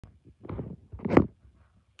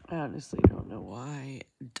I honestly don't know why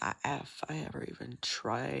the F I ever even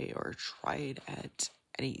tried at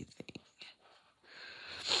anything.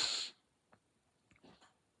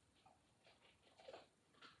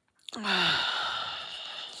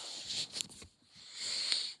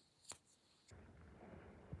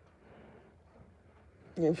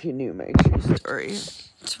 If you knew my true story,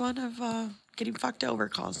 it's one of getting fucked over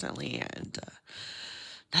constantly and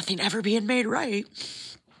nothing ever being made right.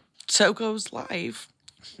 So goes life.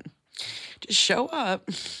 Just show up.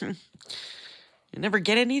 You never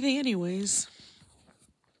get anything anyways.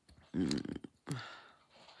 It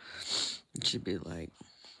should be like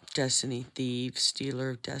destiny thief, stealer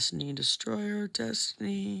of destiny, destroyer of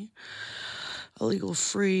destiny, illegal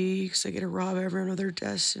freaks. They get to rob everyone of their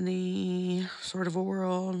destiny. Sort of a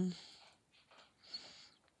world.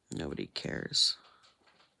 Nobody cares.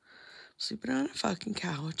 Sleeping on a fucking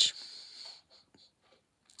couch.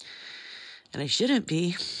 And I shouldn't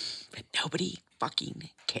be, but nobody fucking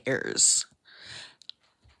cares.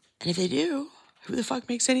 And if they do, who the fuck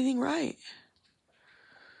makes anything right?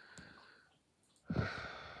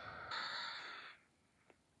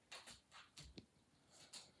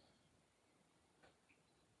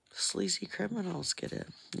 Sleazy criminals get to,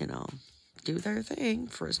 do their thing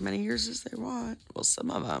for as many years as they want. Well,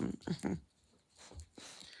 some of them.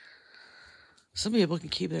 Some people can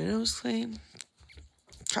keep their nose clean,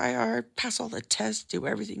 try hard, pass all the tests, do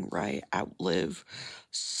everything right, outlive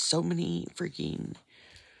so many freaking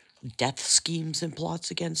death schemes and plots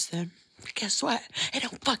against them. But guess what? It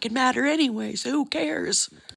don't fucking matter anyway, so who cares?